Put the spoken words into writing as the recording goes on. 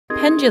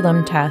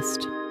Pendulum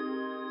Test.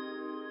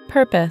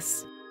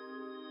 Purpose.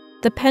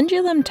 The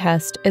pendulum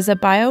test is a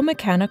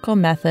biomechanical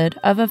method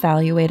of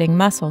evaluating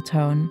muscle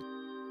tone.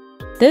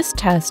 This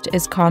test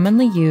is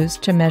commonly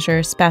used to measure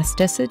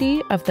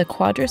spasticity of the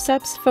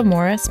quadriceps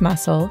femoris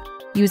muscle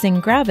using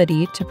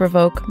gravity to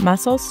provoke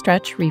muscle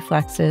stretch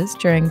reflexes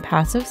during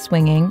passive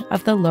swinging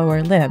of the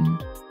lower limb.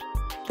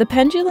 The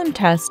pendulum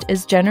test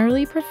is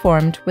generally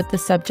performed with the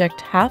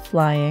subject half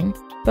lying,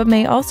 but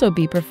may also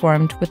be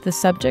performed with the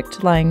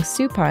subject lying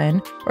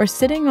supine or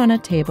sitting on a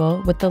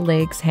table with the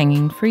legs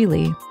hanging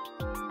freely.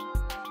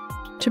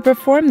 To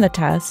perform the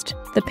test,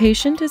 the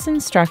patient is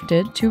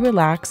instructed to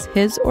relax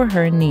his or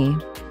her knee.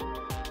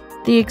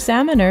 The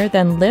examiner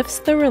then lifts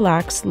the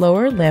relaxed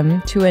lower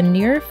limb to a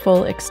near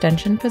full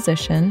extension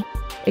position,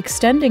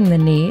 extending the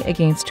knee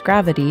against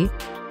gravity,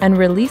 and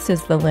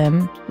releases the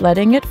limb,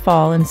 letting it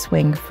fall and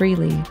swing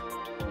freely.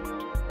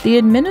 The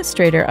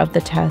administrator of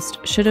the test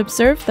should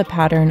observe the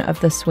pattern of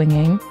the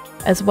swinging,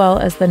 as well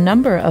as the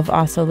number of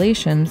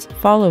oscillations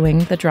following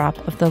the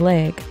drop of the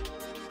leg.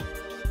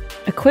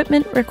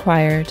 Equipment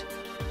required.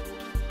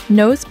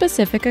 No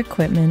specific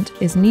equipment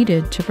is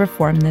needed to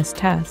perform this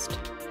test.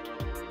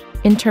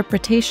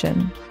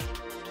 Interpretation.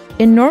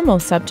 In normal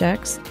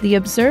subjects, the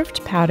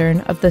observed pattern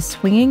of the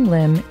swinging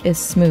limb is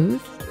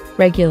smooth,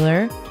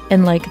 regular,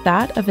 and like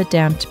that of a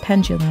damped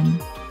pendulum.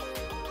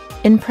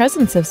 In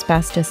presence of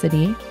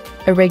spasticity,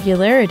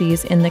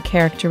 irregularities in the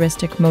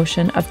characteristic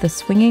motion of the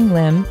swinging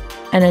limb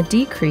and a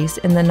decrease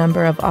in the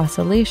number of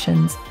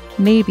oscillations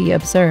may be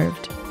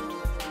observed.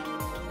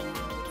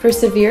 For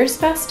severe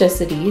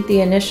spasticity,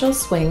 the initial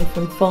swing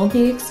from full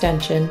knee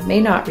extension may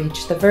not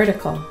reach the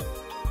vertical.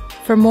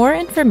 For more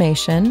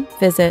information,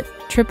 visit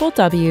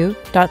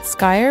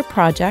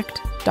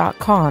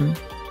www.skyrproject.com.